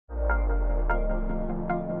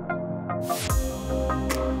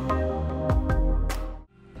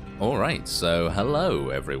Alright, so hello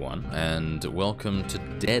everyone, and welcome to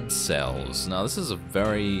Dead Cells. Now this is a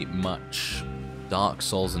very much Dark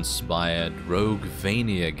Souls inspired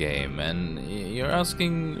ROGUEVANIA game, and you're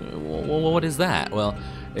asking, what is that? Well,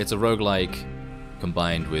 it's a roguelike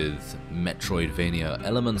combined with metroidVania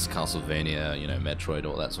elements, Castlevania, you know, Metroid,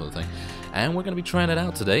 all that sort of thing. And we're going to be trying it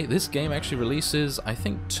out today. This game actually releases, I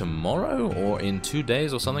think, tomorrow or in 2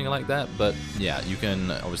 days or something like that, but yeah, you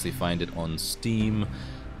can obviously find it on Steam.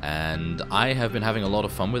 And I have been having a lot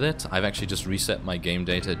of fun with it. I've actually just reset my game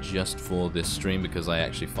data just for this stream because I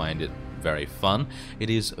actually find it very fun. It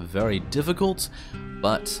is very difficult,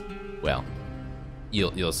 but, well,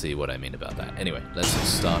 you'll see what I mean about that. Anyway, let's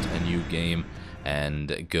start a new game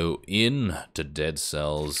and go in to Dead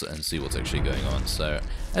Cells and see what's actually going on. So,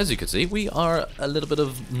 as you can see, we are a little bit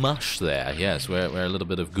of mush there. Yes, we're a little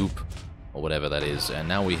bit of goop, or whatever that is. And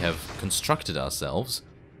now we have constructed ourselves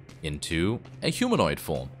into a humanoid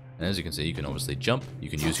form. And as you can see, you can obviously jump,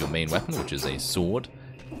 you can use your main weapon, which is a sword,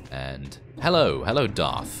 and hello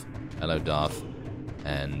Darth. Hello Darth.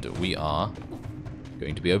 And we are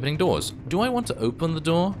going to be opening doors. Do I want to open the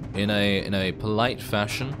door in a polite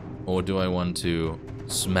fashion, or do I want to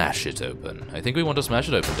smash it open? I think we want to smash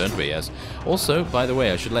it open, don't we? Yes. Also, by the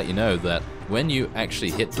way, I should let you know that when you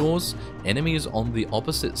actually hit doors, enemies on the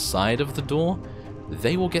opposite side of the door,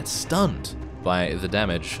 they will get stunned by the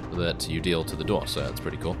damage that you deal to the door, so that's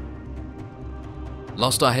pretty cool.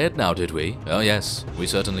 Lost our head now, did we? Oh yes, we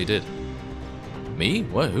certainly did. Me?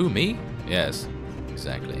 What? Who, me? Yes,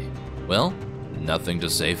 exactly. Well, nothing to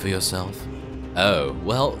say for yourself? Oh,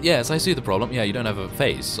 well, yes, I see the problem. Yeah, you don't have a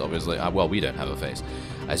face, obviously. Well, we don't have a face.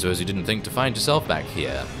 I suppose you didn't think to find yourself back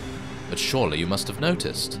here. But surely you must have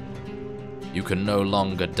noticed. You can no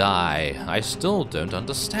longer die. I still don't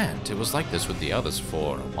understand. It was like this with the others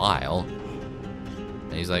for a while.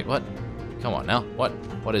 And he's like, what? Come on now.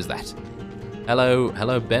 What is that? Hello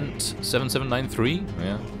Bent7793?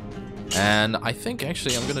 Yeah. And I think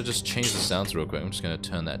actually I'm going to just change the sounds real quick. I'm just going to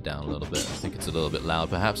turn that down a little bit. I think it's a little bit loud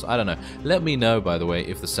perhaps. I don't know. Let me know, by the way,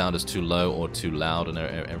 if the sound is too low or too loud and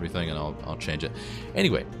everything, and I'll change it.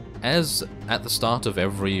 Anyway, as at the start of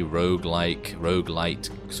every roguelite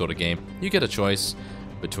sort of game, you get a choice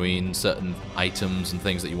between certain items and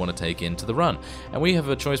things that you want to take into the run. And we have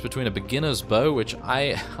a choice between a beginner's bow, which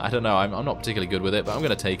I don't know, I'm not particularly good with it, but I'm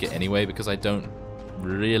going to take it anyway because I don't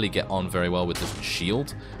really get on very well with the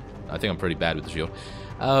shield. I think I'm pretty bad with the shield.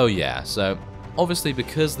 Oh yeah, so obviously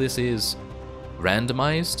because this is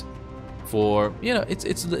randomized for, you know, it's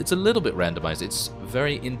a little bit randomized. It's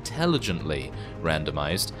very intelligently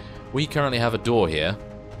randomized. We currently have a door here,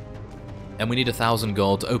 and we need 1,000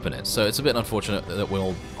 gold to open it. So it's a bit unfortunate that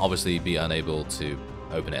we'll obviously be unable to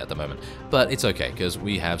open it at the moment. But it's okay, because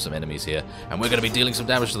we have some enemies here, and we're going to be dealing some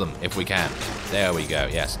damage to them if we can. There we go,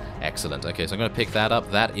 yes. Excellent. Okay, so I'm going to pick that up.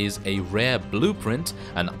 That is a rare blueprint,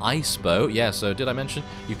 an ice bow. Yeah, so did I mention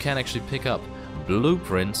you can actually pick up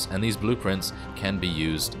blueprints, and these blueprints can be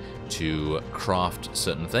used to craft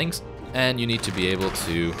certain things. And you need to be able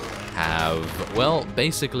to have, well,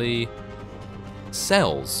 basically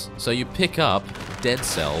cells. So you pick up dead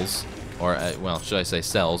cells, or well, should I say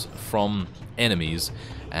cells, from enemies,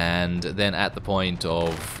 and then at the point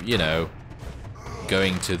of, you know,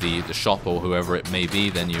 going to the shop or whoever it may be,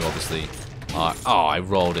 then you obviously are... Oh, I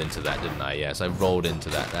rolled into that, didn't I? Yes, I rolled into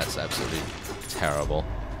that. That's absolutely terrible.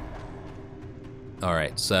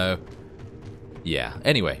 Alright, so... yeah,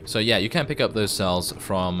 anyway, so yeah, you can pick up those cells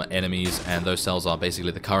from enemies, and those cells are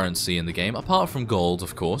basically the currency in the game, apart from gold,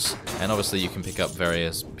 of course. And obviously you can pick up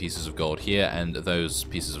various pieces of gold here, and those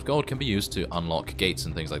pieces of gold can be used to unlock gates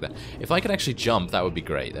and things like that. If I could actually jump, that would be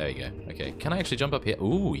great. There you go. Okay, can I actually jump up here?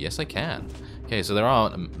 Ooh, yes I can. Okay, so there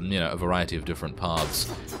are, you know, a variety of different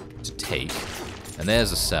paths to take. And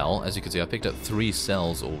there's a cell. As you can see, I picked up 3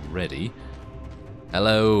 cells already.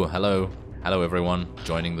 Hello everyone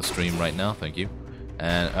joining the stream right now, thank you.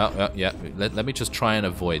 And, oh yeah, let me just try and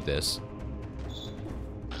avoid this.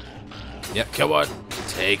 Yeah, come on,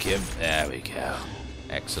 take him. There we go.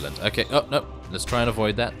 Excellent. Okay, oh, no, let's try and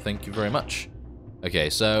avoid that, thank you very much. Okay,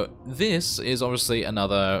 so this is obviously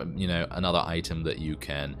another, you know, another item that you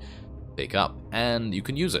can pick up, and you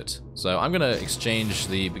can use it. So I'm going to exchange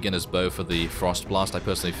the beginner's bow for the Frost Blast. I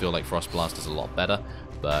personally feel like Frost Blast is a lot better,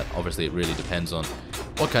 but obviously it really depends on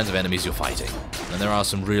what kinds of enemies you're fighting. And there are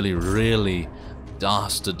some really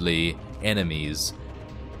dastardly enemies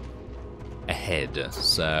ahead,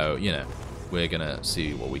 so, you know, we're gonna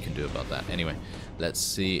see what we can do about that. Anyway, let's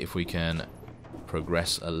see if we can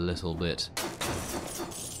progress a little bit.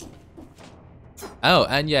 Oh,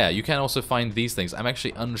 and yeah, you can also find these things. I'm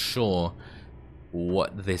actually unsure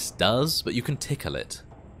what this does, but you can tickle it.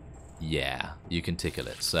 Yeah, you can tickle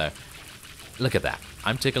it. So, look at that.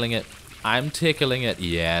 I'm tickling it. I'm tickling it.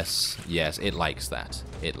 Yes, yes, it likes that.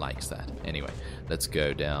 It likes that. Anyway, let's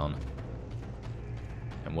go down.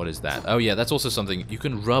 And what is that? Oh yeah, that's also something. You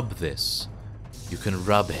can rub this. You can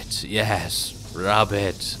rub it. Yes, rub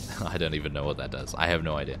it. I don't even know what that does. I have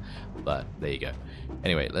no idea. But there you go.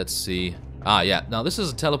 Anyway, let's see. Ah, yeah. Now this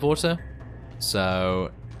is a teleporter.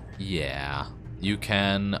 So, yeah. You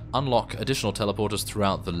can unlock additional teleporters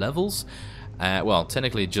throughout the levels. Well,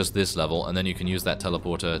 technically just this level, and then you can use that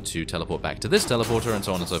teleporter to teleport back to this teleporter, and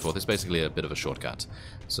so on and so forth. It's basically a bit of a shortcut.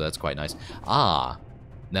 So that's quite nice. Ah,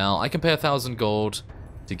 now I can pay 1,000 gold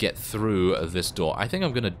to get through this door. I think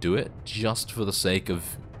I'm going to do it just for the sake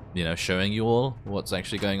of, you know, showing you all what's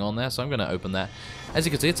actually going on there. So I'm going to open that. As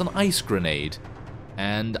you can see, it's an ice grenade.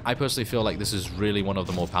 And I personally feel like this is really one of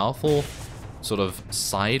the more powerful sort of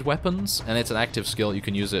side weapons, and it's an active skill. You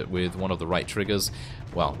can use it with one of the right triggers,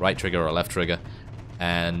 well, right trigger or left trigger,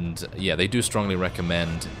 and yeah, they do strongly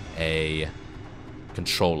recommend a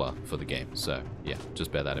controller for the game, so yeah,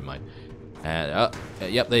 just bear that in mind. And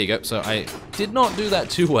yep, there you go. So I did not do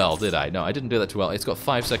that too well, did I? No, I didn't do that too well. It's got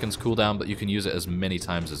 5 seconds cooldown, but you can use it as many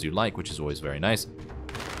times as you like, which is always very nice.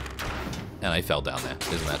 And I fell down there.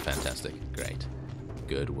 Isn't that fantastic? Great.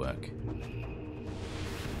 Good work.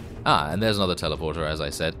 Ah, and there's another teleporter, as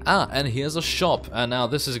I said. Ah, and here's a shop. And now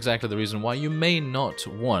this is exactly the reason why you may not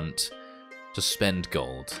want to spend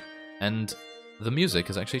gold. And the music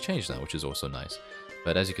has actually changed now, which is also nice.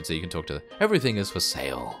 But as you can see, you can talk to... Everything is for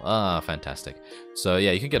sale. Ah, fantastic. So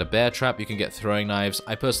yeah, you can get a bear trap, you can get throwing knives.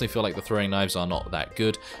 I personally feel like the throwing knives are not that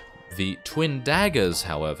good. The twin daggers,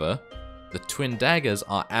 however, the twin daggers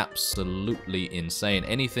are absolutely insane.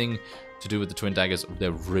 Anything to do with the twin daggers,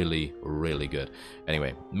 they're really, really good.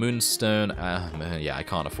 Anyway, Moonstone, yeah, I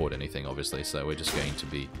can't afford anything, obviously, so we're just going to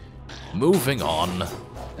be moving on,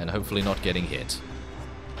 and hopefully not getting hit.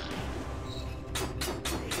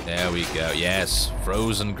 There we go, yes,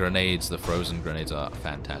 frozen grenades. The frozen grenades are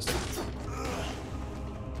fantastic.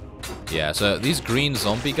 Yeah, so these green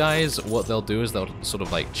zombie guys, what they'll do is they'll sort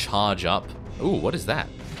of like charge up. Ooh, what is that?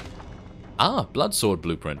 Ah, blood sword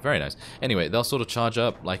blueprint. Very nice. Anyway, they'll sort of charge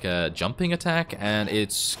up like a jumping attack, and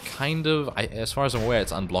it's kind of, as far as I'm aware,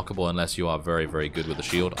 it's unblockable unless you are very, very good with the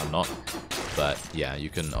shield. I'm not. But yeah, you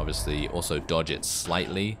can obviously also dodge it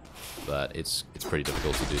slightly, but it's pretty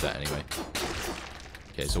difficult to do that anyway.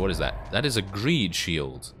 Okay, so what is that? That is a greed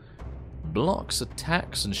shield. Blocks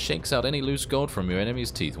attacks and shakes out any loose gold from your enemy's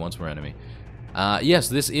teeth once per enemy. Yes,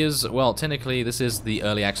 this is, well, technically, this is the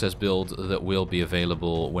early access build that will be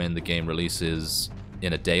available when the game releases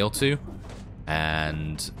in a day or two.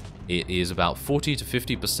 And it is about 40 to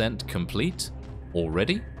 50% complete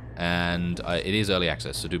already. And it is early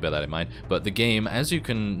access, so do bear that in mind. But the game, as you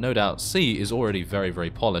can no doubt see, is already very,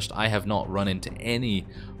 very polished. I have not run into any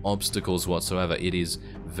obstacles whatsoever. It is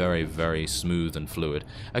very, very smooth and fluid.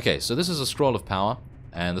 Okay, so this is a scroll of power.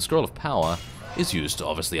 And the scroll of power is used to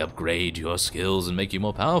obviously upgrade your skills and make you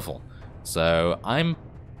more powerful. So I'm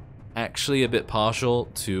actually a bit partial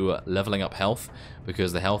to leveling up health,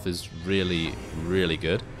 because the health is really, really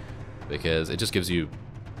good, because it just gives you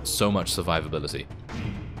so much survivability.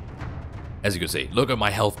 As you can see, look at my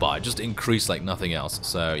health bar, just increased like nothing else.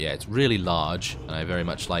 So yeah, it's really large, and I very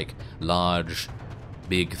much like large,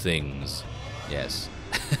 big things. Yes.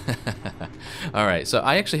 Alright, so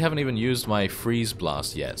I actually haven't even used my freeze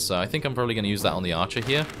blast yet, so I think I'm probably going to use that on the archer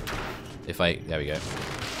here. There we go.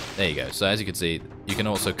 There you go. So as you can see, you can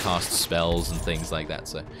also cast spells and things like that,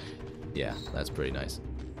 so yeah, that's pretty nice.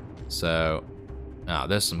 So,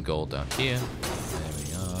 there's some gold down here. There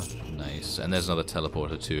we are. Nice. And there's another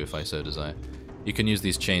teleporter too, if I so desire. You can use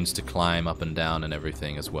these chains to climb up and down and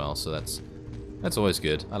everything as well, so that's always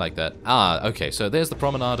good. I like that. Okay, so there's the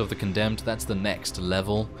Promenade of the Condemned. That's the next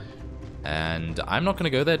level. And I'm not going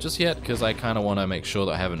to go there just yet, because I kind of want to make sure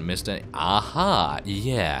that I haven't missed any. Aha!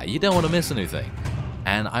 Yeah, you don't want to miss anything.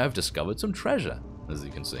 And I have discovered some treasure, as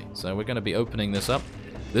you can see. So we're going to be opening this up.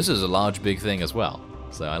 This is a large, big thing as well.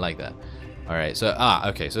 So I like that. Alright, so,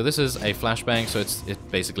 okay, so this is a flashbang. So it's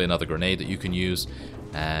basically another grenade that you can use.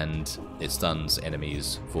 And it stuns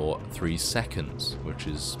enemies for 3 seconds, which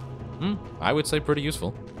is... I would say pretty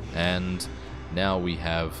useful. And now we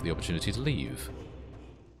have the opportunity to leave.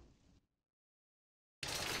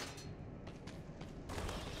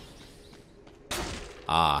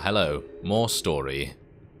 Hello. More story.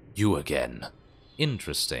 You again.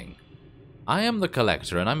 Interesting. I am the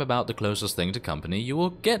collector, and I'm about the closest thing to company you will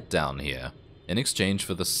get down here. In exchange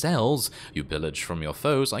for the cells you pillage from your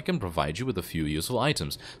foes, I can provide you with a few useful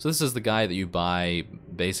items. So this is the guy that you buy,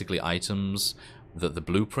 basically, items that the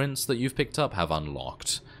blueprints that you've picked up have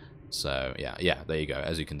unlocked. So, yeah, there you go,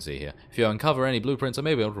 as you can see here. If you uncover any blueprints, I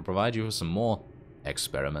may be able to provide you with some more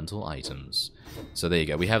experimental items. So there you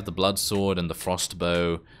go. We have the blood sword and the frost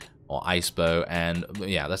bow, or ice bow, and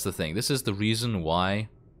yeah, that's the thing. This is the reason why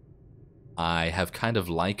I have kind of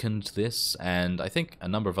likened this, and I think a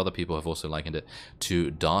number of other people have also likened it, to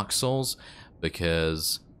Dark Souls,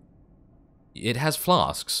 because it has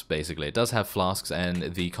flasks, basically. It does have flasks,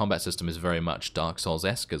 and the combat system is very much Dark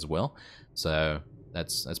Souls-esque as well. So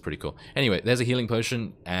that's pretty cool. Anyway, there's a healing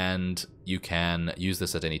potion, and you can use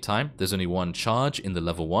this at any time. There's only one charge in the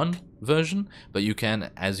level 1 version, but you can,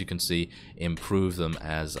 as you can see, improve them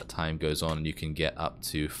as time goes on, and you can get up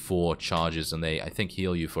to 4 charges, and they, I think,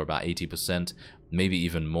 heal you for about 80%, maybe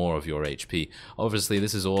even more of your HP. Obviously,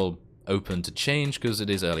 this is all open to change because it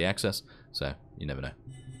is early access, so you never know.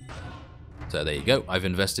 So there you go. I've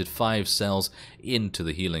invested 5 cells into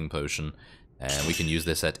the healing potion, and we can use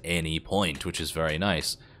this at any point, which is very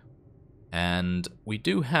nice. And we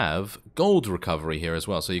do have gold recovery here as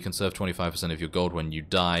well, so you can save 25% of your gold when you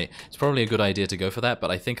die. It's probably a good idea to go for that,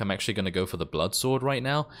 but I think I'm actually going to go for the blood sword right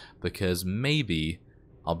now, because maybe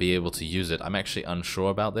I'll be able to use it. I'm actually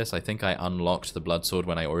unsure about this. I think I unlocked the blood sword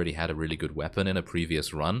when I already had a really good weapon in a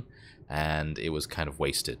previous run, and it was kind of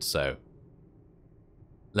wasted, so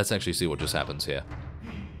let's actually see what just happens here.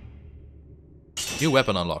 New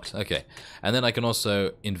weapon unlocked. Okay. And then I can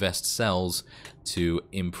also invest cells to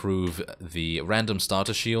improve the random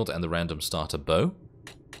starter shield and the random starter bow.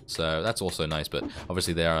 So that's also nice, but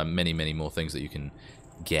obviously there are many, many more things that you can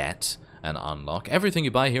get and unlock. Everything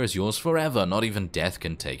you buy here is yours forever. Not even death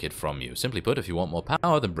can take it from you. Simply put, if you want more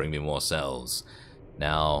power, then bring me more cells.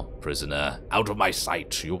 Now, prisoner, out of my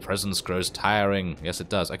sight. Your presence grows tiring. Yes, it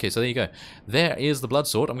does. Okay, so there you go. There is the blood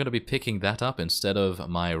sword. I'm going to be picking that up instead of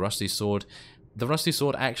my rusty sword. The rusty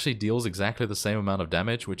sword actually deals exactly the same amount of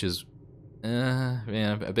damage, which is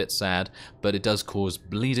yeah, a bit sad, but it does cause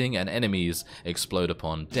bleeding, and enemies explode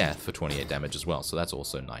upon death for 28 damage as well, so that's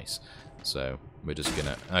also nice. So we're just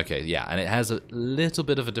gonna... Okay, yeah, and it has a little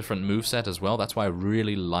bit of a different moveset as well. That's why I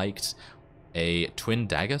really liked a twin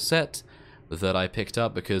dagger set that I picked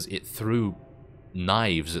up, because it threw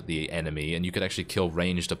knives at the enemy, and you could actually kill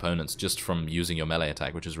ranged opponents just from using your melee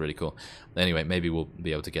attack, which is really cool. Anyway, maybe we'll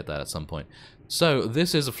be able to get that at some point. So,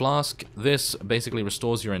 this is a flask. This basically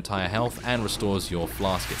restores your entire health and restores your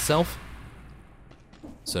flask itself.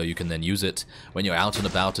 So you can then use it when you're out and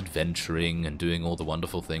about adventuring and doing all the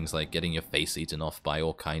wonderful things like getting your face eaten off by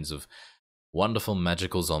all kinds of wonderful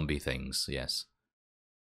magical zombie things, yes.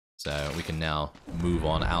 So we can now move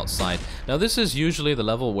on outside. Now this is usually the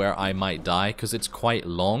level where I might die because it's quite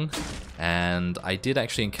long, and I did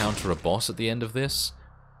actually encounter a boss at the end of this,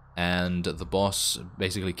 and the boss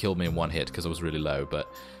basically killed me in one hit because I was really low. But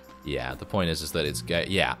yeah, the point is that it's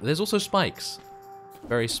yeah. There's also spikes,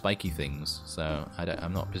 very spiky things. So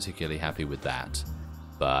I'm not particularly happy with that.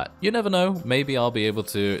 But you never know. Maybe I'll be able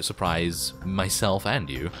to surprise myself and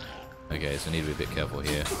you. Okay, so I need to be a bit careful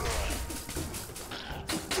here.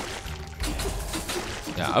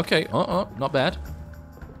 Yeah, okay. Not bad.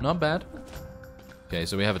 Not bad. Okay,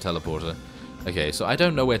 so we have a teleporter. Okay, so I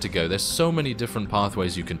don't know where to go. There's so many different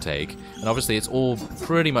pathways you can take. And obviously it's all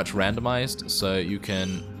pretty much randomized, so you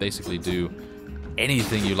can basically do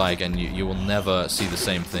anything you like, and you will never see the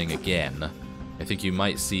same thing again. I think you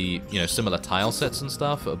might see, you know, similar tile sets and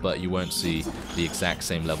stuff, but you won't see the exact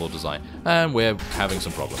same level design. And we're having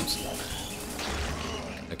some problems.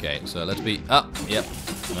 Okay, so let's be... Yep.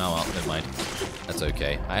 Oh, well, never mind. That's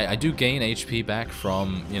okay. I do gain HP back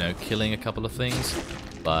from, you know, killing a couple of things,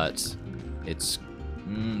 but it's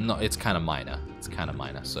not. It's kind of minor. It's kind of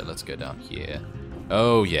minor. So let's go down here.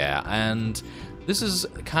 Oh yeah, and this is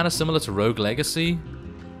kind of similar to Rogue Legacy.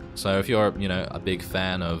 So if you're, you know, a big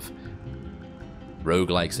fan of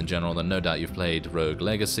roguelikes in general, then no doubt you've played Rogue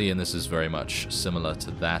Legacy, and this is very much similar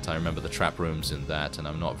to that. I remember the trap rooms in that, and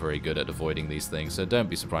I'm not very good at avoiding these things, so don't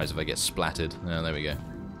be surprised if I get splattered. Oh, there we go.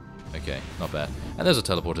 Okay, not bad. And there's a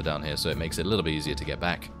teleporter down here, so it makes it a little bit easier to get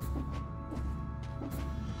back.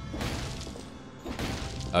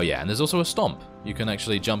 Oh yeah, and there's also a stomp. You can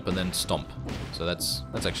actually jump and then stomp. So that's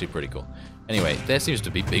actually pretty cool. Anyway, there seems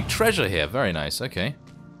to be big treasure here. Very nice, okay.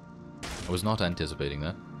 I was not anticipating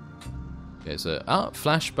that. Okay, so...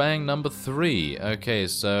 Flashbang number 3. Okay,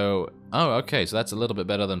 so... Oh, okay, so that's a little bit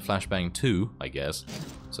better than Flashbang 2, I guess.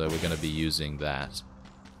 So we're going to be using that.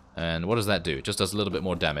 And what does that do? It just does a little bit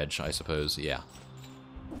more damage, I suppose. Yeah.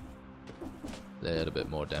 A little bit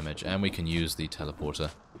more damage. And we can use the teleporter.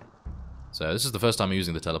 So this is the first time I'm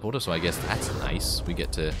using the teleporter, so I guess that's nice. We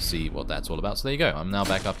get to see what that's all about. So there you go. I'm now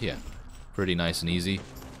back up here. Pretty nice and easy.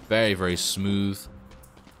 Very, very smooth.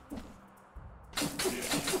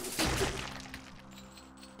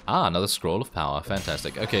 Ah, another scroll of power.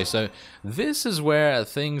 Fantastic. Okay, so this is where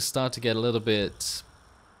things start to get a little bit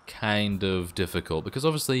kind of difficult, because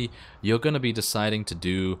obviously you're going to be deciding to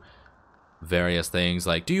do various things,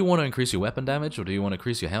 like, do you want to increase your weapon damage, or do you want to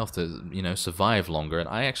increase your health to, you know, survive longer? And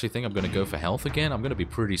I actually think I'm going to go for health again. I'm going to be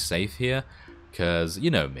pretty safe here, because,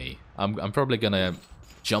 you know me, I'm probably going to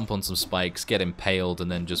jump on some spikes, get impaled,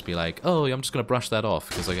 and then just be like, oh, I'm just going to brush that off,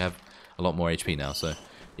 because I have a lot more HP now, so,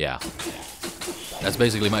 yeah. That's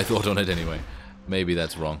basically my thought on it anyway. Maybe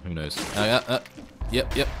that's wrong, who knows.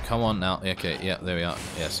 Yep, come on now. Okay, yeah, there we are.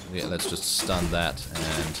 Yes, yeah, let's just stun that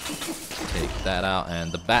and take that out.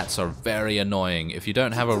 And the bats are very annoying. If you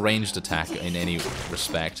don't have a ranged attack in any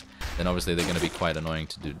respect, then obviously they're going to be quite annoying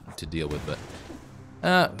to deal with.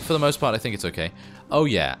 But for the most part, I think it's okay. Oh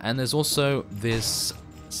yeah, and there's also this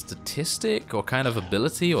statistic or kind of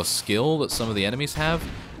ability or skill that some of the enemies have,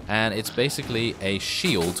 and it's basically a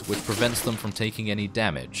shield which prevents them from taking any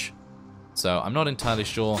damage. So I'm not entirely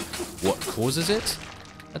sure what causes it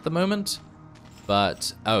at the moment,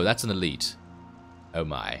 but oh, that's an elite. Oh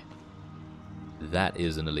my. That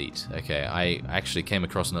is an elite. Okay, I actually came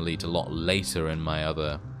across an elite a lot later in my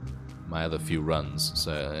other few runs,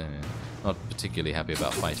 so not particularly happy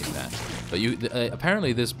about fighting that. But you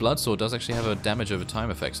apparently this blood sword does actually have a damage over time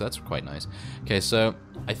effect, so that's quite nice. Okay, so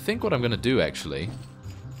I think what I'm going to do actually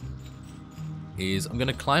is I'm going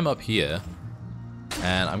to climb up here,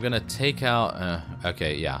 and I'm going to take out...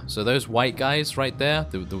 okay, yeah. So those white guys right there,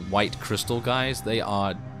 the white crystal guys, they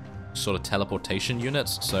are sort of teleportation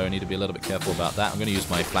units, so I need to be a little bit careful about that. I'm going to use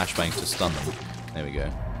my flashbang to stun them. There we go.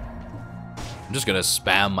 I'm just going to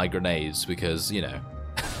spam my grenades because, you know,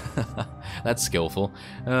 that's skillful.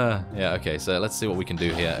 Yeah, okay, so let's see what we can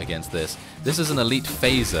do here against this. This is an elite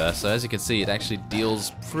phaser, so as you can see, it actually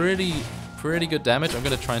deals pretty good damage. I'm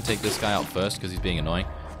going to try and take this guy out first because he's being annoying.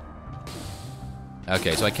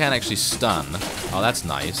 Okay, so I can actually stun. Oh, that's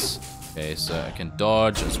nice. Okay, so I can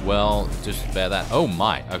dodge as well. Just bear that. Oh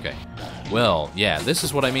my, okay. Well, yeah, this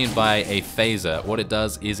is what I mean by a phaser. What it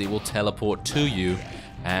does is it will teleport to you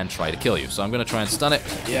and try to kill you. So I'm going to try and stun it.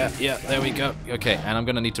 Yeah, there we go. Okay, and I'm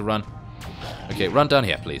going to need to run. Okay, run down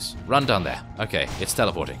here, please. Run down there. Okay, it's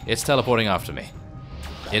teleporting. It's teleporting after me.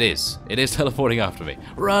 It is. It is teleporting after me.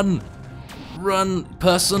 Run! Run,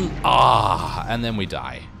 person! Ah! And then we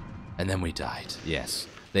die. And then we died. Yes.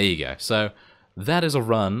 There you go. So, that is a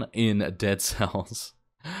run in Dead Cells.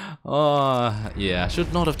 Oh, yeah.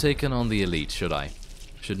 Should not have taken on the elite, should I?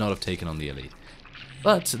 Should not have taken on the elite.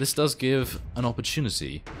 But this does give an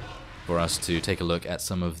opportunity for us to take a look at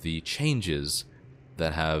some of the changes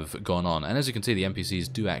that have gone on. And as you can see, the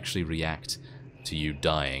NPCs do actually react to you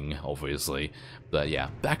dying, obviously. But yeah,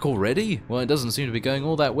 back already? Well, it doesn't seem to be going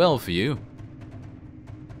all that well for you.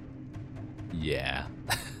 Yeah.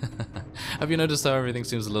 Have you noticed how everything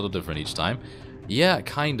seems a little different each time? Yeah,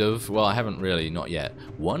 kind of. Well, I haven't really, not yet.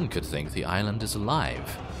 One could think the island is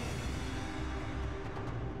alive.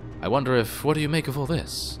 I wonder if... What do you make of all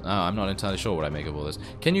this? Oh, I'm not entirely sure what I make of all this.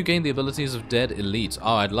 Can you gain the abilities of dead elites?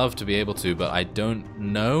 Oh, I'd love to be able to, but I don't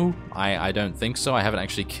know. I don't think so. I haven't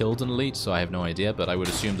actually killed an elite, so I have no idea, but I would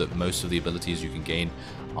assume that most of the abilities you can gain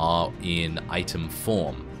are in item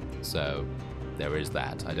form. So, there is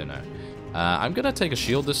that. I don't know. I'm going to take a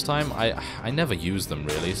shield this time. I never use them,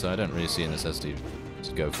 really, so I don't really see a necessity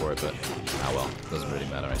to go for it, but oh well, doesn't really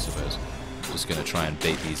matter, I suppose. Just going to try and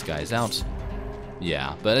bait these guys out.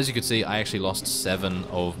 Yeah, but as you can see, I actually lost 7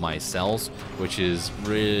 of my cells, which is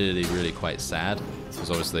really quite sad, because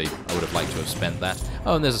obviously I would have liked to have spent that.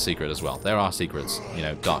 Oh, and there's a secret as well. There are secrets, you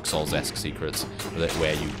know, Dark Souls-esque secrets,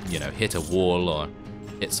 where you know, hit a wall or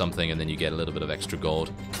hit something and then you get a little bit of extra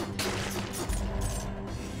gold.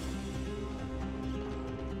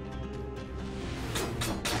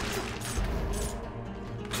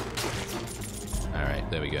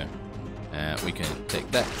 There we go. We can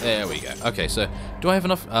take that. There we go. Okay, so do I have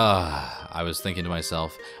enough? I was thinking to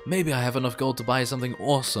myself, maybe I have enough gold to buy something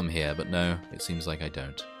awesome here, but no, it seems like I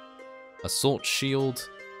don't. Assault shield,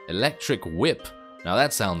 electric whip. Now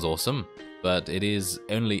that sounds awesome, but it is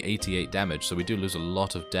only 88 damage, so we do lose a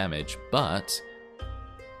lot of damage, but...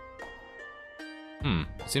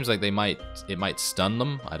 it seems like it might stun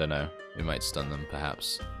them. I don't know. It might stun them,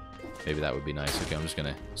 perhaps. Maybe that would be nice. Okay, I'm just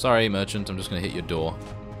gonna... Sorry, merchant, I'm just gonna hit your door.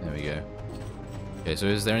 There we go. Okay, so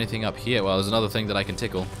is there anything up here? Well, there's another thing that I can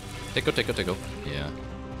tickle. Tickle, tickle, tickle. Yeah.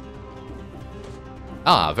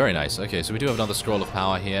 Ah, very nice. Okay, so we do have another scroll of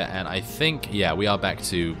power here, and I think, yeah, we are back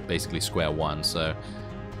to basically square one, so...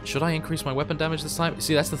 Should I increase my weapon damage this time?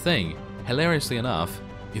 See, that's the thing. Hilariously enough,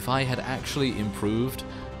 if I had actually improved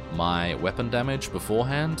my weapon damage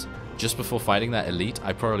beforehand, just before fighting that elite,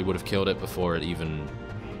 I probably would have killed it before it even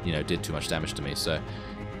you know, did too much damage to me. So,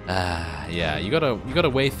 yeah, you gotta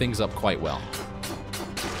weigh things up quite well.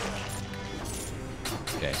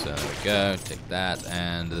 Okay, so there we go. Take that,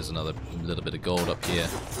 and there's another little bit of gold up here.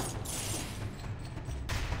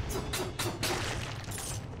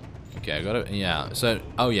 Okay, I got it. Yeah. So,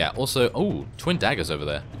 oh yeah. Also, oh, twin daggers over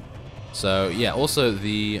there. So yeah. Also,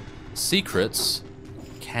 the secrets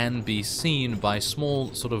can be seen by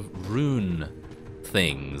small sort of rune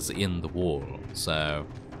things in the wall. So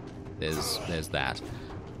there's that.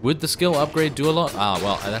 Would the skill upgrade do a lot? Ah,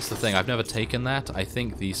 well, that's the thing. I've never taken that. I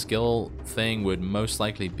think the skill thing would most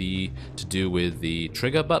likely be to do with the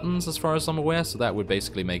trigger buttons, as far as I'm aware. So that would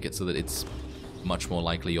basically make it so that it's much more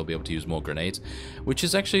likely you'll be able to use more grenades, which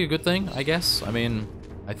is actually a good thing, I guess. I mean,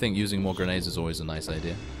 I think using more grenades is always a nice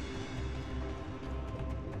idea.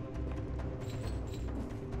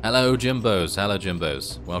 Hello, Jimbos. Hello,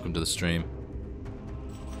 Jimbos. Welcome to the stream.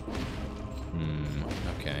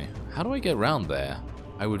 Okay. How do I get around there?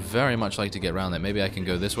 I would very much like to get around there. Maybe I can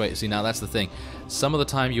go this way. See, now that's the thing. Some of the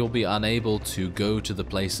time you'll be unable to go to the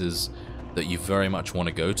places that you very much want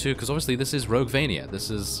to go to, because obviously this is ROGUEVANIA. This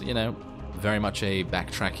is, you know, very much a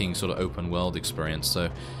backtracking sort of open world experience, so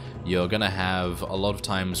you're gonna have a lot of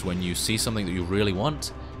times when you see something that you really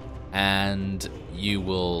want and you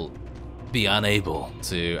will be unable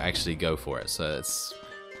to actually go for it. So it's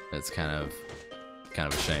kind of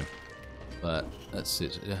a shame. But let's see.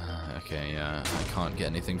 Okay, yeah, I can't get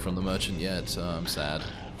anything from the merchant yet, so I'm sad.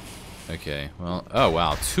 Okay, well, oh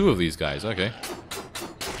wow, 2 of these guys. Okay.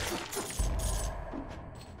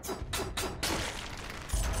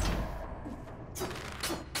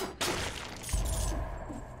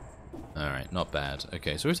 Alright, not bad.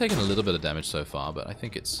 Okay, so we've taken a little bit of damage so far, but I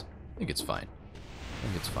think it's fine. I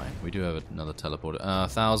think it's fine. We do have another teleporter.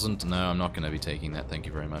 1,000? No, I'm not going to be taking that. Thank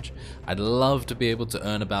you very much. I'd love to be able to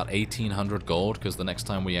earn about 1,800 gold, because the next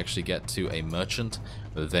time we actually get to a merchant,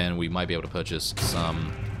 then we might be able to purchase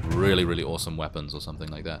some really, really awesome weapons or something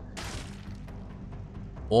like that.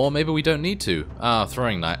 Or maybe we don't need to. Ah,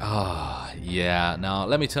 throwing knife. Ah, yeah. Now,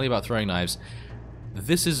 let me tell you about throwing knives.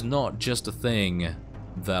 This is not just a thing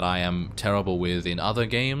that I am terrible with in other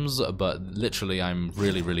games, but literally I'm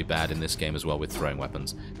really, really bad in this game as well with throwing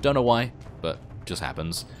weapons. Don't know why, but just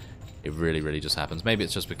happens. It really, really just happens. Maybe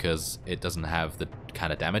it's just because it doesn't have the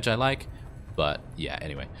kind of damage I like, but yeah,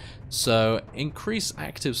 anyway. So, increase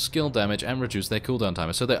active skill damage and reduce their cooldown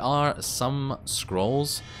timer. So there are some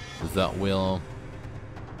scrolls that will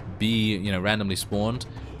be, you know, randomly spawned,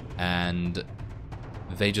 and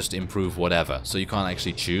they just improve whatever. So you can't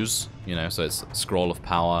actually choose, you know, so it's scroll of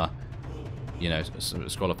power, you know,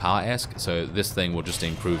 scroll of power-esque. So this thing will just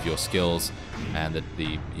improve your skills and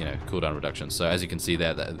the you know, cooldown reduction. So as you can see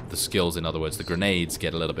there, the skills, in other words, the grenades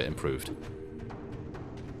get a little bit improved.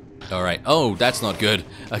 Alright, oh, that's not good.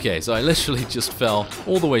 Okay, so I literally just fell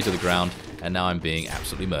all the way to the ground, and now I'm being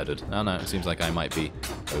absolutely murdered. Oh no, it seems like I might be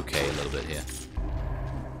okay a little bit here.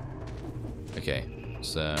 Okay.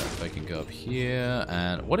 So, if I can go up here,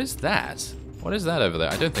 and what is that? What is that over there?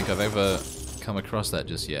 I don't think I've ever come across that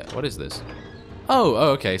just yet. What is this? Oh,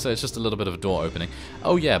 okay, so it's just a little bit of a door opening.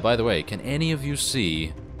 Oh yeah, by the way, can any of you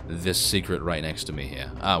see this secret right next to me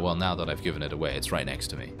here? Ah, well, now that I've given it away, it's right next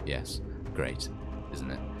to me. Yes, great, isn't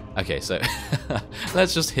it? Okay, so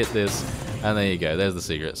let's just hit this, and there you go, there's the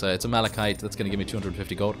secret. So it's a malachite, that's going to give me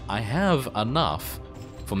 250 gold. I have enough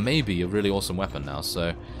for maybe a really awesome weapon now,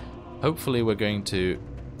 so hopefully we're going to...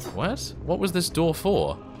 What? What was this door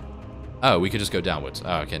for? Oh, we could just go downwards.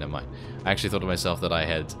 Oh, okay, never mind. I actually thought to myself that I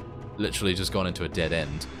had literally just gone into a dead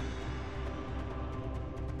end.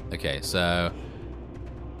 Okay, so...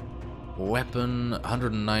 Weapon,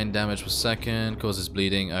 109 damage per second, causes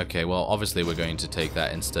bleeding. Okay, well, obviously we're going to take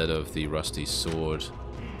that instead of the rusty sword.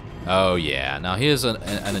 Oh, yeah. Now, here's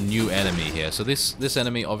a new enemy here. So this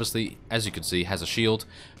enemy, obviously, as you can see, has a shield,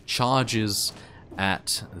 charges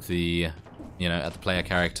at the, you know, at the player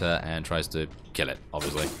character and tries to kill it,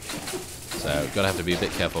 obviously. So, gotta have to be a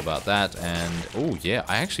bit careful about that. And, oh, yeah,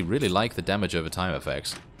 I actually really like the damage over time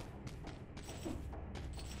effects.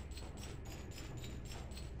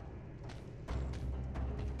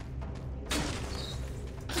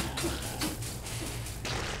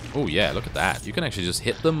 Oh yeah, look at that. You can actually just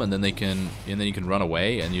hit them and then you can run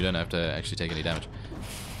away and you don't have to actually take any damage.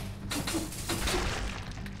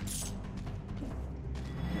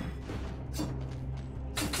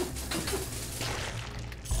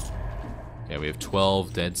 Okay, we have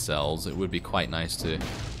 12 dead cells. It would be quite nice to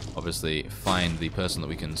obviously find the person that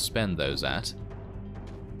we can spend those at.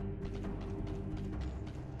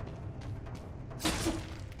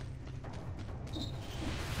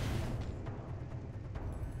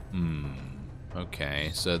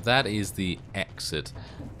 Okay, so that is the exit.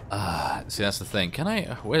 See, that's the thing. Can I...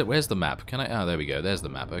 where's the map? Can I... Oh, there we go. There's the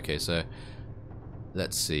map. Okay, so...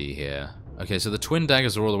 Let's see here. Okay, so the twin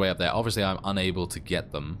daggers are all the way up there. Obviously, I'm unable to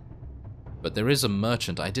get them. But there is a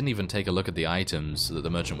merchant. I didn't even take a look at the items that the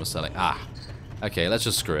merchant was selling. Okay, let's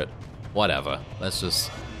just screw it. Whatever. Let's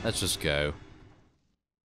just go.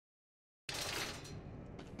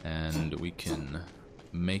 And we can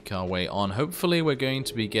make our way on. Hopefully, we're going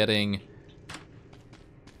to be getting...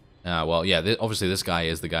 well, yeah, obviously this guy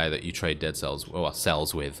is the guy that you trade dead cells, or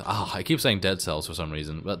cells with. I keep saying dead cells for some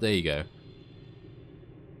reason, but there you go.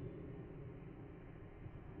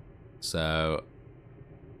 So,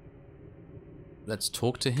 let's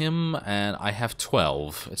talk to him, and I have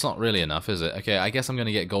 12. It's not really enough, is it? Okay, I guess I'm going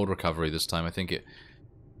to get gold recovery this time. I think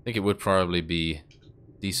it would probably be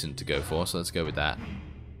decent to go for, so let's go with that.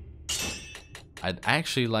 I'd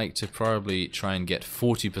actually like to probably try and get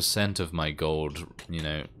 40% of my gold, you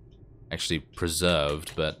know, actually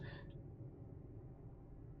preserved, but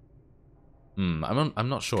I'm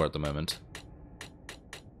not sure at the moment.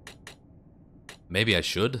 Maybe I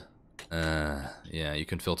should. Yeah, you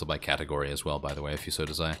can filter by category as well, by the way, if you so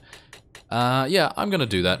desire. Yeah, I'm gonna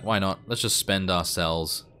do that. Why not? Let's just spend our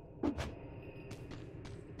cells.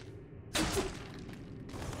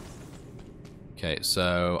 Okay,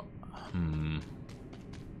 so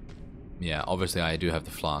yeah, obviously I do have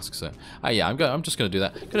the flask, so... yeah, I'm just going to do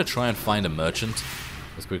that. I'm going to try and find a merchant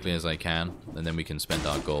as quickly as I can, and then we can spend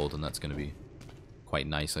our gold, and that's going to be quite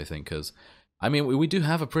nice, I think, because... I mean, we do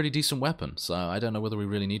have a pretty decent weapon, so I don't know whether we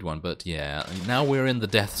really need one, but yeah. Now we're in the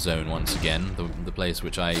death zone once again, the place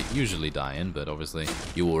which I usually die in, but obviously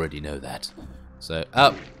you already know that. So,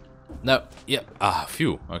 no, yep,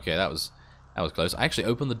 phew. Okay, that was close. I actually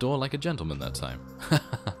opened the door like a gentleman that time.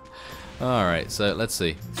 Alright, so let's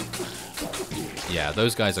see. Yeah,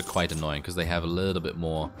 those guys are quite annoying because they have a little bit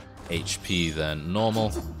more HP than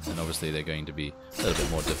normal, and obviously they're going to be a little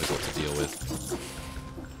bit more difficult to deal with.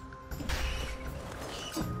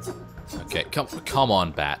 Okay, come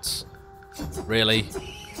on, bats. Really?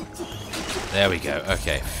 There we go.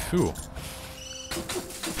 Okay. Phew.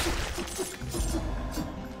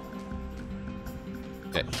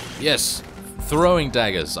 Okay. Yes! Throwing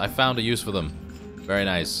daggers. I found a use for them. Very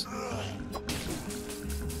nice.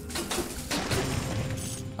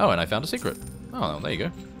 Oh, and I found a secret. Oh, there you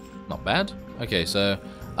go. Not bad. Okay, so...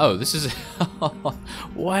 Oh, this is...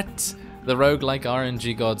 What? The roguelike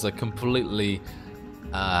RNG gods are completely...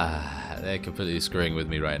 they're completely screwing with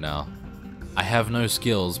me right now. I have no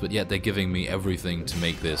skills, but yet they're giving me everything to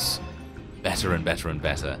make this better and better and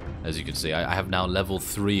better. As you can see, I have now level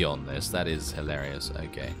 3 on this. That is hilarious.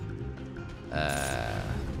 Okay.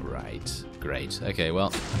 Right. Great. Okay,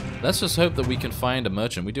 well, let's just hope that we can find a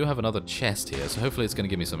merchant. We do have another chest here, so hopefully it's going to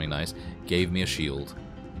give me something nice. Gave me a shield.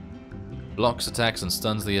 Blocks attacks and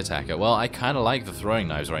stuns the attacker. Well, I kind of like the throwing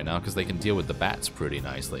knives right now because they can deal with the bats pretty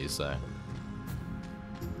nicely, so...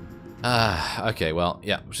 okay, well,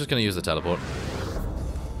 yeah, I'm just going to use the teleport.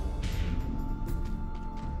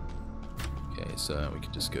 Okay, so we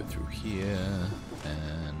can just go through here,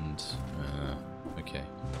 and... okay.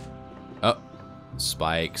 Oh,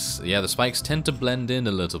 spikes. Yeah, the spikes tend to blend in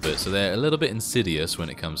a little bit, so they're a little bit insidious when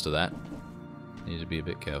it comes to that. Need to be a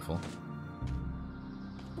bit careful.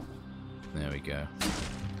 There we go.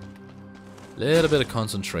 Little bit of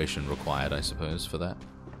concentration required, I suppose, for that.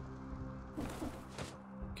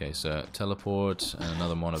 Okay, so teleport and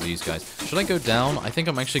another one of these guys. Should I go down? I think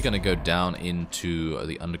I'm actually going to go down into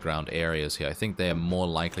the underground areas here. I think they're more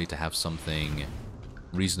likely to have something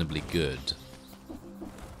reasonably good.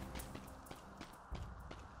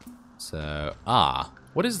 So,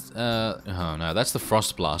 what is, oh no, that's the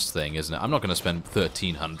Frost Blast thing, isn't it? I'm not going to spend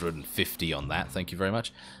 1,350 on that, thank you very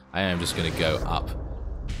much. I am just going to go up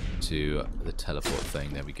to the teleport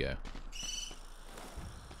thing. There we go.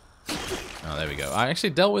 Oh, there we go. I actually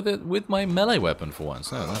dealt with it with my melee weapon for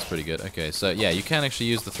once. Oh, that's pretty good. Okay, so yeah, you can actually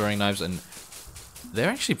use the throwing knives, and they're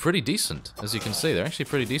actually pretty decent. As you can see, they're actually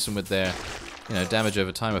pretty decent with their, you know, damage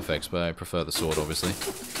over time effects, but I prefer the sword, obviously.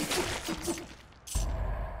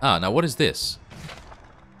 Now what is this?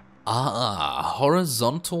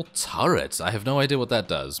 Horizontal turret. I have no idea what that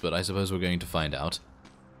does, but I suppose we're going to find out.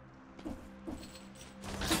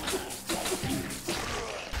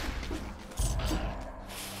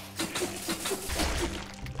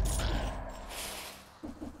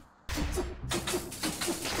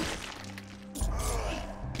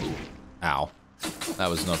 Ow. That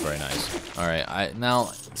was not very nice. Alright,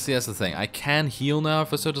 now, see, that's the thing. I can heal now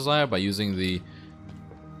if I so desire by using the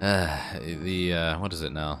what is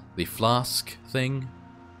it now? The flask thing?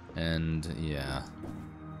 And, yeah.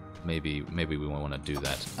 maybe we won't want to do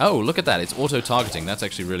that. Oh, look at that. It's auto-targeting. That's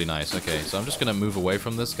actually really nice. Okay, so I'm just going to move away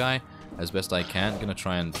from this guy as best I can. Going to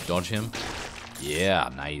try and dodge him. Yeah,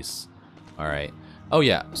 nice. Alright. Oh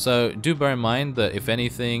yeah, so do bear in mind that if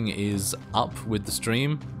anything is up with the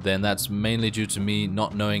stream, then that's mainly due to me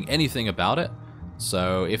not knowing anything about it.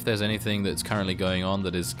 So if there's anything that's currently going on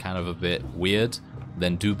that is kind of a bit weird,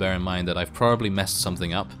 then do bear in mind that I've probably messed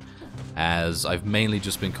something up, as I've mainly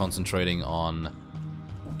just been concentrating on,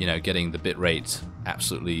 you know, getting the bitrate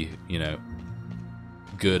absolutely, you know,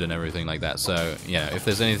 good and everything like that. So, yeah, if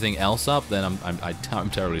there's anything else up, then I'm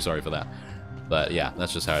terribly sorry for that. But yeah,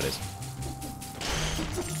 that's just how it is.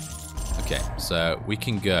 Okay, so we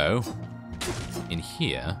can go in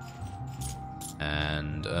here,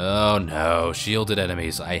 and oh no, shielded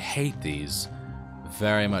enemies. I hate these.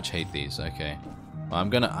 Very much hate these. Okay, well, I'm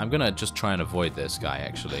gonna just try and avoid this guy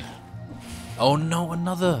actually. Oh no,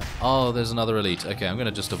 another. Oh, there's another elite. Okay, I'm gonna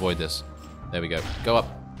just avoid this. There we go. Go up.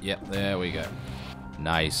 Yep, there we go.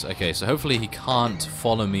 Nice. Okay, so hopefully he can't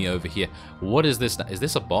follow me over here. What is this? Is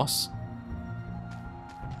this a boss?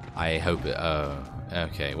 I hope it... Oh,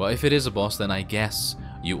 okay. Well, if it is a boss, then I guess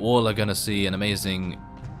you all are going to see an amazing...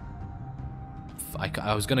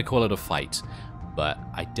 I was going to call it a fight, but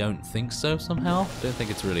I don't think so somehow. I don't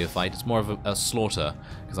think it's really a fight. It's more of a slaughter,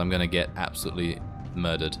 because I'm going to get absolutely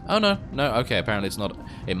murdered. Oh, no. No, okay. Apparently it's not...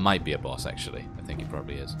 It might be a boss, actually. I think it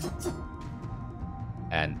probably is.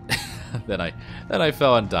 And then I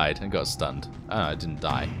fell and died and got stunned. Oh, I didn't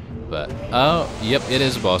die. But... Oh, yep, it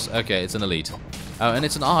is a boss. Okay, it's an elite. Oh, and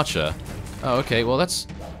it's an archer. Oh, okay, well that's...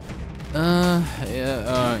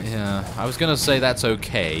 yeah. I was gonna say that's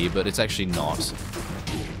okay, but it's actually not.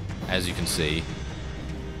 As you can see.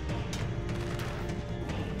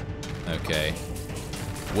 Okay.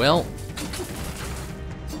 Well...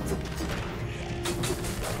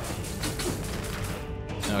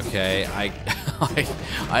 Okay,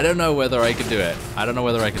 I don't know whether I can do it. I don't know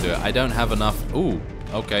whether I can do it. I don't have enough... Ooh,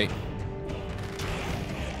 okay.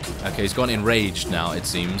 Okay, he's gone enraged now, it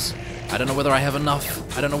seems. I don't know whether I have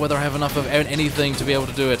enough. I don't know whether I have enough of anything to be able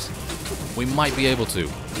to do it. We might be able to.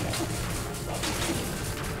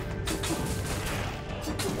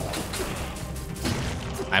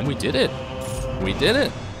 And we did it. We did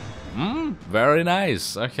it. Very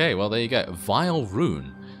nice. Okay, well, there you go. Vile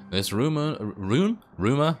Rune. This rumor...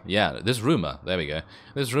 Rumor? Yeah, this rumor. There we go.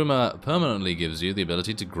 This rumor permanently gives you the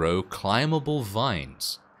ability to grow climbable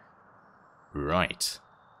vines. Right.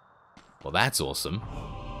 Well, that's awesome.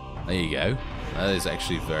 There you go. That is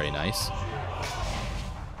actually very nice.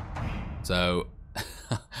 So,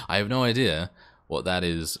 I have no idea what that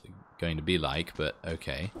is going to be like, but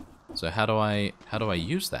okay. So how do I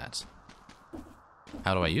use that?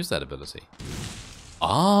 How do I use that ability?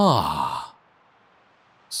 Ah!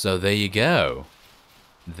 So there you go.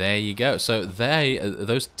 There you go. So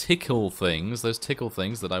those tickle things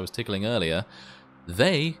that I was tickling earlier,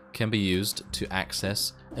 they can be used to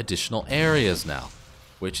access additional areas now,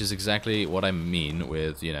 which is exactly what I mean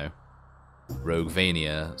with, you know,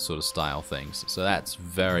 ROGUEVANIA sort of style things. So that's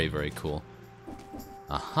very, very cool.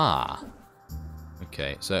 Aha.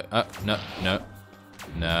 Okay, so,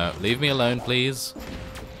 no, leave me alone, please.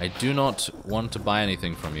 I do not want to buy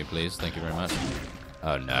anything from you, please. Thank you very much.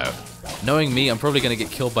 Oh, no. Knowing me, I'm probably going to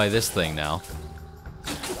get killed by this thing now.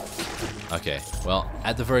 Okay, well,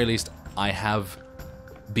 at the very least, I have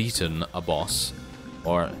beaten a boss.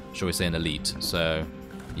 Or, shall we say, an elite. So,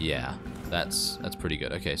 yeah, that's pretty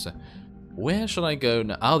good. Okay, so, where should I go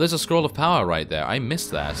now? Oh, there's a scroll of power right there. I missed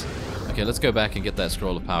that. Okay, let's go back and get that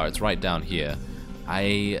scroll of power. It's right down here.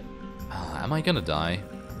 Am I gonna die?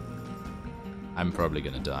 I'm probably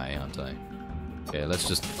gonna die, aren't I? Okay, let's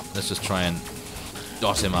just try and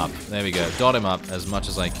dot him up. There we go. Dot him up as much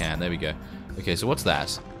as I can. There we go. Okay, so what's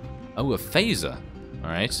that? Oh, a phaser.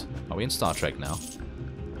 Alright. Are we in Star Trek now?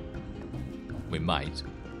 We might.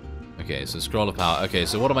 Okay, so scroll of power. Okay,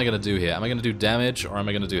 so what am I going to do here? Am I going to do damage or am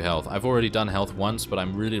I going to do health? I've already done health once, but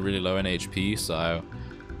I'm really, really low in HP, so...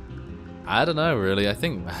 I don't know, really. I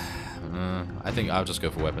think I'll just go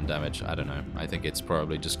for weapon damage. I don't know. I think it's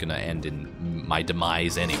probably just going to end in my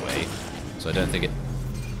demise anyway. So I don't think it...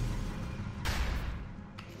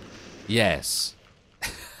 Yes.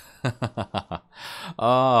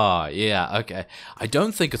 Oh, yeah, okay. I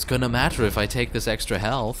don't think it's going to matter if I take this extra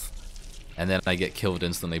health and then I get killed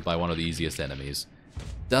instantly by one of the easiest enemies.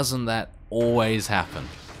 Doesn't that always happen?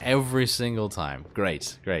 Every single time.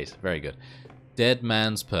 Great, great, very good. Dead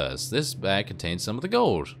Man's Purse. This bag contains some of the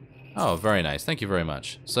gold. Oh, very nice. Thank you very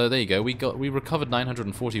much. So there you go. We recovered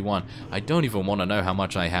 941. I don't even want to know how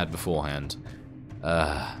much I had beforehand.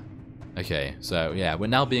 Okay, so yeah, we're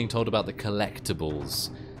now being told about the collectibles.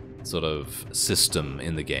 sort of system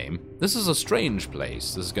in the game. This is a strange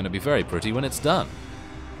place. This is going to be very pretty when it's done.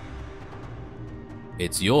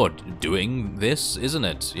 It's your doing this, isn't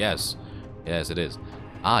it? Yes. Yes, it is.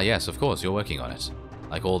 Ah, yes, of course, you're working on it.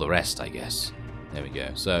 Like all the rest, I guess. There we go.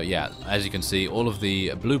 So, yeah, as you can see, all of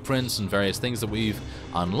the blueprints and various things that we've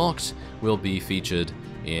unlocked will be featured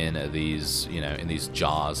in these, you know, in these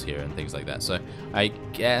jars here and things like that. So, I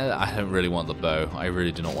don't really want the bow. I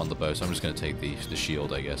really do not want the bow, so I'm just going to take the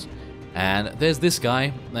shield, I guess. And there's this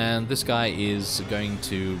guy, and this guy is going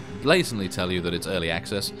to blatantly tell you that it's early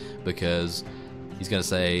access, because he's going to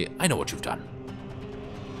say, I know what you've done.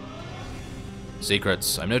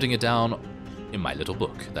 Secrets. I'm noting it down in my little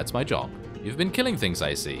book. That's my job. You've been killing things,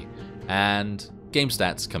 I see. And game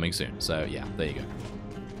stats coming soon. So, yeah, there you go.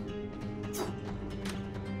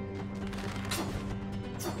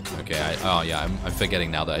 Okay, I'm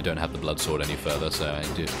forgetting now that I don't have the blood sword any further, so I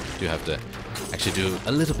do have to actually do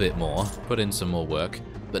a little bit more, put in some more work.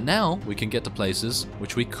 But now we can get to places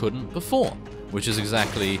which we couldn't before, which is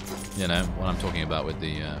exactly, you know, what I'm talking about with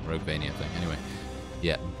the ROGUEVANIA thing. Anyway,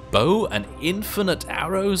 yeah, bow and infinite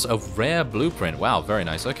arrows of rare blueprint. Wow, very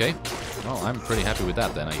nice. Okay, well, I'm pretty happy with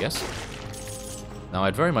that then, I guess. Now,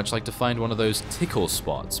 I'd very much like to find one of those tickle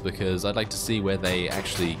spots, because I'd like to see where they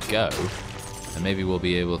actually go. And maybe we'll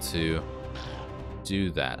be able to do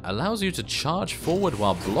that. Allows you to charge forward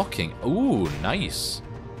while blocking. Ooh, nice.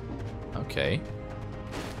 Okay.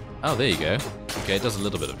 Oh, there you go. Okay, it does a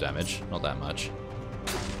little bit of damage. Not that much.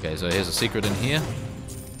 Okay, so here's a secret in here.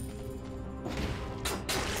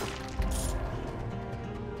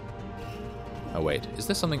 Oh, wait. Is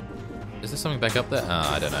there something back up there?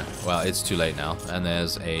 I don't know. Well, it's too late now. And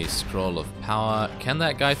there's a scroll of power. Can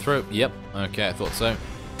that guy throw? Yep. Okay, I thought so.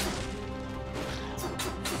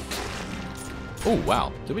 Oh,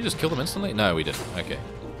 wow. Did we just kill them instantly? No, we didn't. Okay.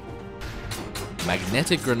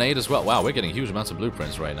 Magnetic grenade as well. Wow, we're getting huge amounts of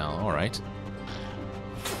blueprints right now. All right.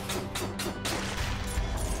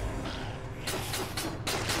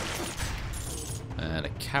 And a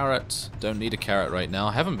carrot. Don't need a carrot right now.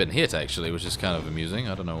 I haven't been hit, actually, which is kind of amusing.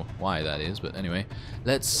 I don't know why that is, but anyway.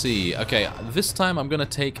 Let's see. Okay, this time I'm going to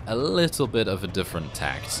take a little bit of a different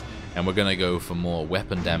tact. And we're going to go for more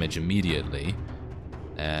weapon damage immediately.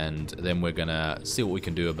 And then we're going to see what we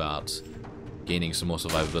can do about gaining some more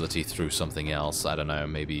survivability through something else. I don't know,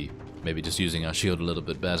 maybe just using our shield a little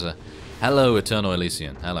bit better. Hello, Eternal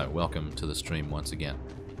Elysian. Hello, welcome to the stream once again.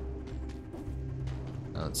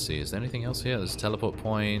 Let's see, is there anything else here? There's a teleport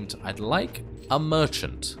point. I'd like a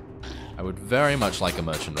merchant. I would very much like a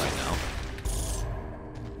merchant right now.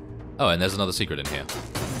 Oh, and there's another secret in here.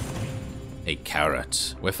 A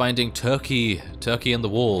carrot. We're finding turkey. Turkey in the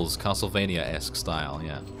walls. Castlevania-esque style,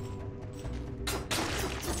 yeah.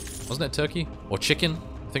 Wasn't it turkey? Or chicken?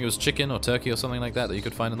 I think it was chicken or turkey or something like that you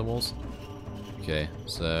could find in the walls. Okay,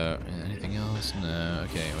 so anything else? No,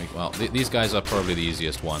 okay. Well, these guys are probably the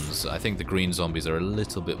easiest ones. I think the green zombies are a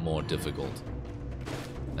little bit more difficult.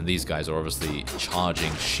 And these guys are obviously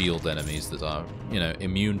charging shield enemies that are, you know,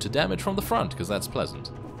 immune to damage from the front, because that's pleasant.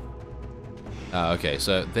 Okay,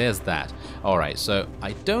 so there's that. Alright, so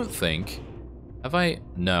I don't think... Have I...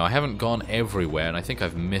 No, I haven't gone everywhere, and I think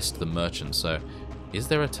I've missed the merchant, so... Is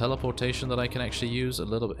there a teleportation that I can actually use a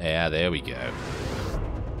little bit? Yeah, there we go.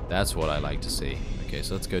 That's what I like to see. Okay,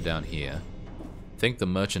 so let's go down here. I think the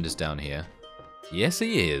merchant is down here. Yes,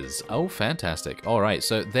 he is. Oh, fantastic. Alright,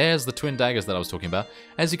 so there's the twin daggers that I was talking about.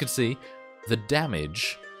 As you can see, the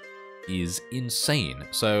damage is insane.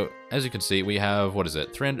 So, as you can see, we have, what is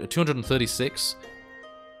it, 236,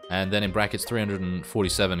 and then in brackets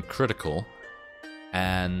 347 critical,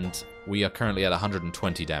 and we are currently at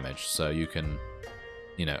 120 damage, so you can,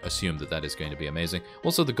 you know, assume that that is going to be amazing.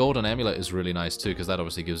 Also, the golden amulet is really nice too, because that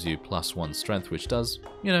obviously gives you +1 strength, which does,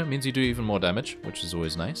 you know, means you do even more damage, which is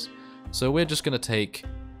always nice. So we're just going to take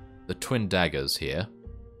the twin daggers here.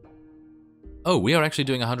 Oh, we are actually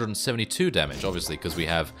doing 172 damage, obviously, because we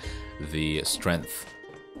have the strength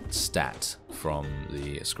stat from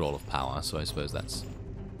the scroll of power, so I suppose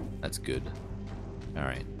that's good.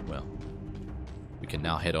 Alright, well, we can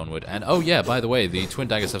now head onward. And oh yeah, by the way, the twin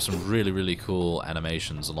daggers have some really, really cool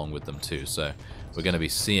animations along with them too, so we're going to be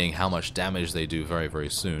seeing how much damage they do very, very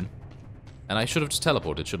soon. And I should have just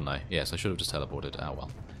teleported, shouldn't I? Yes, I should have just teleported. Ah,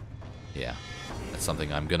 well. Yeah, that's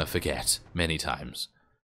something I'm going to forget many times.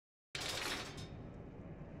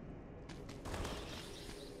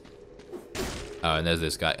 Oh, and there's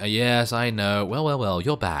this guy. Yes, I know. Well,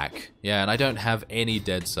 you're back. Yeah, and I don't have any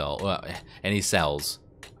dead cell. Well, any cells.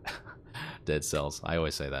 Dead cells. I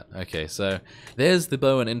always say that. Okay, so there's the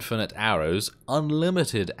bow and infinite arrows.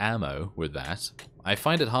 Unlimited ammo with that. I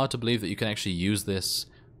find it hard to believe that you can actually use this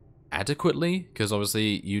adequately, because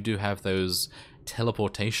obviously you do have those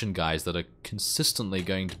teleportation guys that are consistently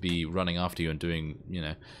going to be running after you and doing, you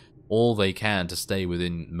know, all they can to stay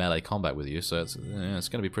within melee combat with you, so it's going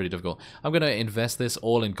to be pretty difficult. I'm going to invest this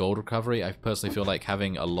all in gold recovery. I personally feel like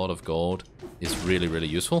having a lot of gold is really, really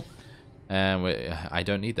useful, and I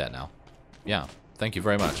don't need that now. Yeah, thank you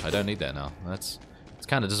very much. I don't need that now. It's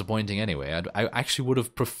kind of disappointing anyway. I actually would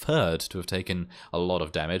have preferred to have taken a lot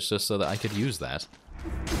of damage just so that I could use that.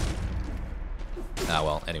 Ah,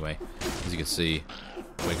 well, anyway, as you can see,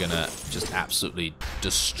 we're gonna just absolutely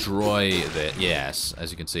destroy the... Yes,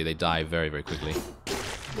 as you can see, they die very, very quickly.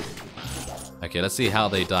 Okay, let's see how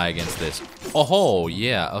they die against this. Oh,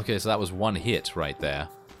 yeah, okay, so that was one hit right there.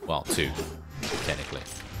 Well, two, technically.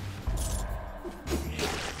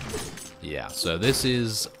 Yeah, so this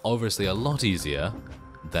is obviously a lot easier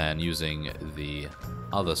than using the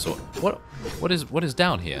other sort... What is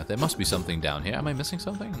down here? There must be something down here. Am I missing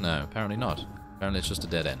something? No, apparently not. Apparently it's just a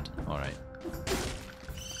dead end. Alright.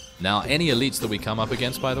 Now, any elites that we come up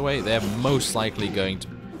against, by the way, they're most likely going to...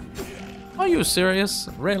 Are you serious?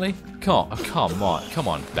 Really? Come on. Come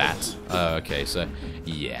on, bat. Okay, so,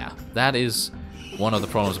 yeah. That is one of the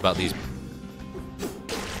problems about these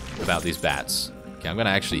bats. Okay, I'm going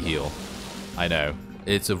to actually heal. I know.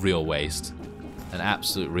 It's a real waste. An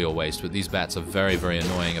absolute real waste. But these bats are very, very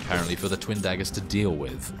annoying, apparently, for the twin daggers to deal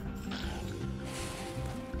with.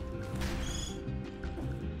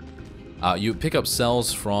 You pick up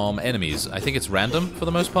cells from enemies. I think it's random for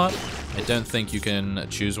the most part. I don't think you can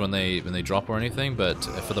choose when they drop or anything, but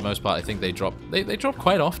for the most part, I think they drop. They drop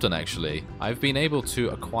quite often, actually. I've been able to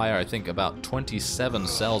acquire, I think, about 27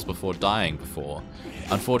 cells before dying before.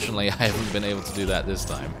 Unfortunately, I haven't been able to do that this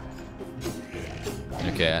time.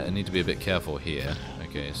 Okay, I need to be a bit careful here.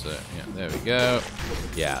 Okay, so yeah, there we go.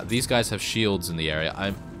 Yeah, these guys have shields in the area.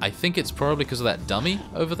 I think it's probably because of that dummy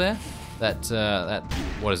over there. That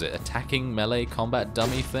what is it? Attacking melee combat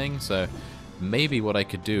dummy thing. So maybe what I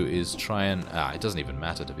could do is try and it doesn't even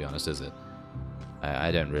matter, to be honest, is it?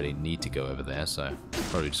 I don't really need to go over there, so I'm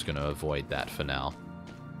probably just going to avoid that for now.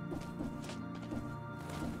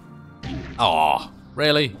 Oh,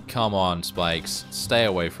 really? Come on, spikes. Stay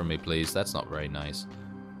away from me, please. That's not very nice.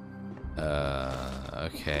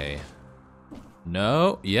 Okay.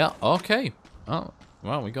 No. Yeah. Okay. Oh,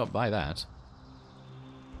 well, we got by that.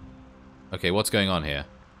 Okay, what's going on here?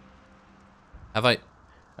 Have I...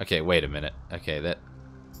 Okay, wait a minute. Okay, that...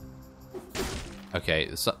 Okay,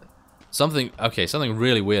 something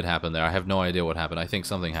really weird happened there. I have no idea what happened. I think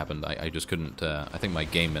something happened. I just couldn't... I think my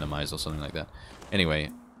game minimized or something like that.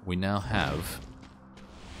 Anyway, we now have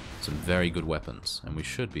some very good weapons, and we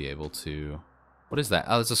should be able to... What is that?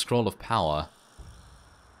 Oh, it's a scroll of power.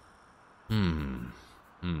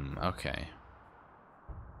 Okay.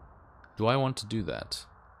 Do I want to do that?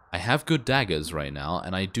 I have good daggers right now,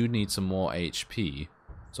 and I do need some more HP,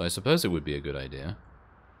 so I suppose it would be a good idea.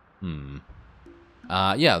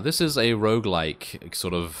 Yeah, this is a roguelike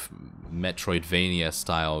sort of metroidVania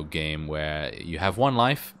style game where you have one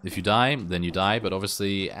life. If you die, then you die, but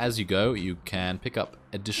obviously as you go, you can pick up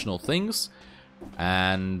additional things,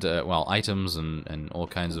 and, well, items and all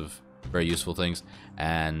kinds of very useful things,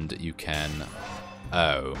 and you can...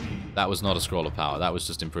 Oh, that was not a scroll of power, that was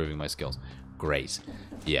just improving my skills. Great.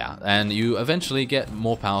 Yeah, and you eventually get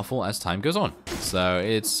more powerful as time goes on. So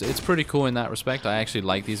it's pretty cool in that respect. I actually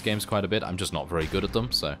like these games quite a bit. I'm just not very good at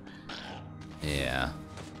them, so... Yeah.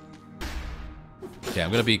 Okay,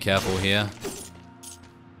 I'm going to be careful here.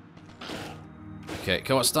 Okay,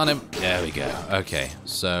 come on, stun him. There we go. Okay,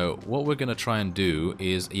 so what we're going to try and do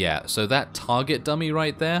is... Yeah, so that target dummy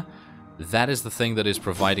right there, that is the thing that is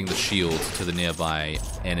providing the shield to the nearby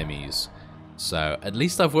enemies. So at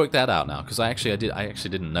least I've worked that out now, because I actually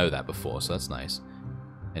didn't know that before, so that's nice.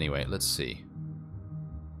 Anyway, let's see.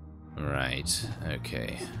 Right,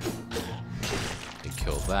 okay.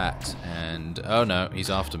 Kill that, and oh no,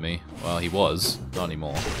 he's after me. Well, he was, not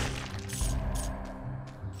anymore.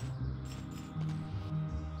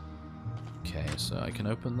 Okay, so I can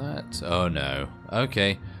open that. Oh no.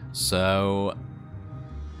 Okay, so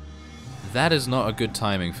that is not a good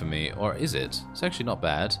timing for me, or is it? It's actually not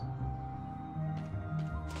bad.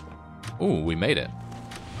 Ooh, we made it.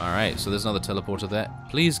 Alright, so there's another teleporter there.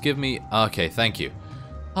 Please give me... Okay, thank you.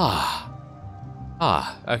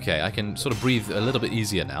 Okay, I can sort of breathe a little bit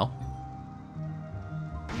easier now.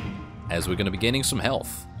 As we're going to be gaining some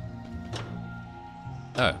health.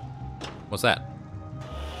 Oh, what's that?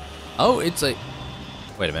 Oh, it's a...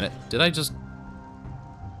 Wait a minute, did I just...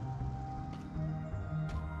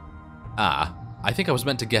 I think I was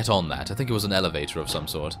meant to get on that. I think it was an elevator of some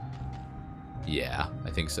sort. Yeah,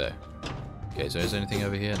 I think so. Okay, so is there anything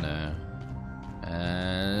over here? No.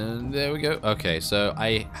 And there we go. Okay, so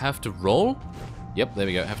I have to roll? Yep, there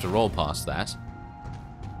we go. I have to roll past that.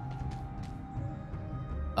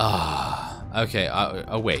 Ah, okay.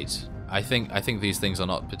 Oh, wait. I think these things are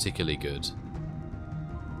not particularly good.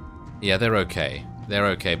 Yeah, they're okay. They're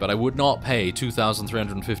okay, but I would not pay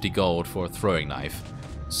 2,350 gold for a throwing knife.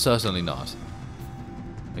 Certainly not.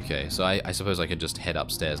 Okay, so I suppose I could just head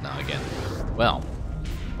upstairs now again. Well,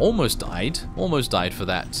 almost died. Almost died for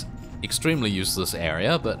that extremely useless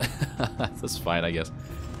area, but that's fine, I guess.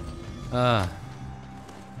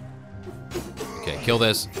 Okay, kill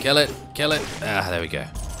this. Kill it. Kill it. Ah, there we go.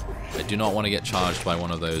 I do not want to get charged by one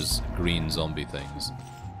of those green zombie things.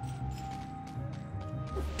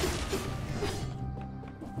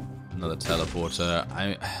 Another teleporter.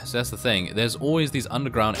 So that's the thing. There's always these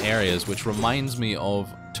underground areas, which reminds me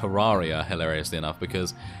of Terraria, hilariously enough,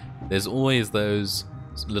 because there's always those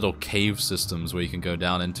little cave systems where you can go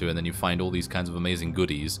down into, and then you find all these kinds of amazing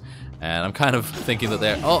goodies. And I'm kind of thinking that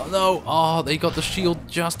they're... Oh, no! Oh, they got the shield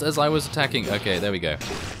just as I was attacking. Okay, there we go.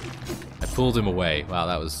 I pulled him away. Wow,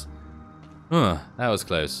 that was... that was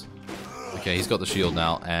close. Okay, he's got the shield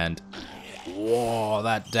now, and... Whoa,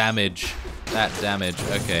 that damage. That damage.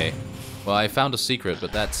 Okay. Well, I found a secret,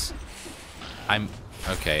 but that's...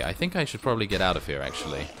 Okay, I think I should probably get out of here,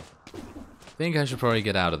 actually. I think I should probably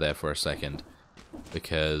get out of there for a second.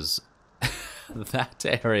 Because... that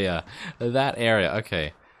area.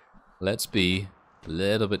 Okay. Let's be a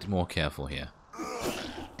little bit more careful here.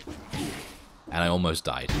 And I almost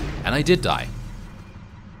died. And I did die.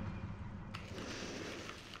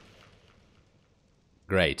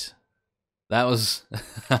 Great. That was...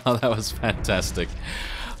 that was fantastic.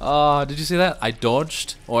 Oh, did you see that? I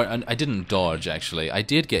dodged. Or, I didn't dodge, actually. I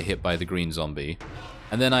did get hit by the green zombie.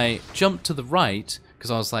 And then I jumped to the right, because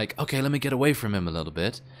I was like, okay, let me get away from him a little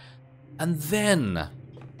bit. And then...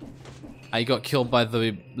 I got killed by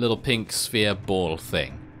the little pink sphere ball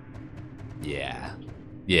thing. Yeah.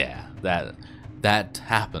 Yeah, that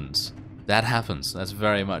happens. That happens. That's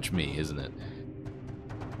very much me, isn't it?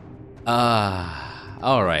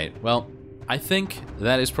 Alright, well, I think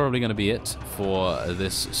that is probably going to be it for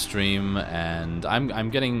this stream, and I'm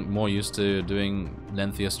getting more used to doing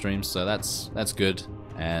lengthier streams, so that's good.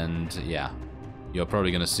 And yeah, you're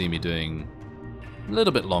probably going to see me doing a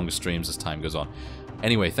little bit longer streams as time goes on.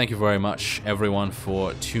 Anyway, thank you very much, everyone,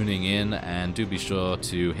 for tuning in, and do be sure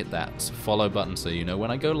to hit that follow button so you know when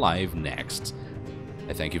I go live next.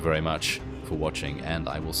 I thank you very much for watching, and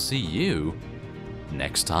I will see you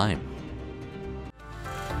next time.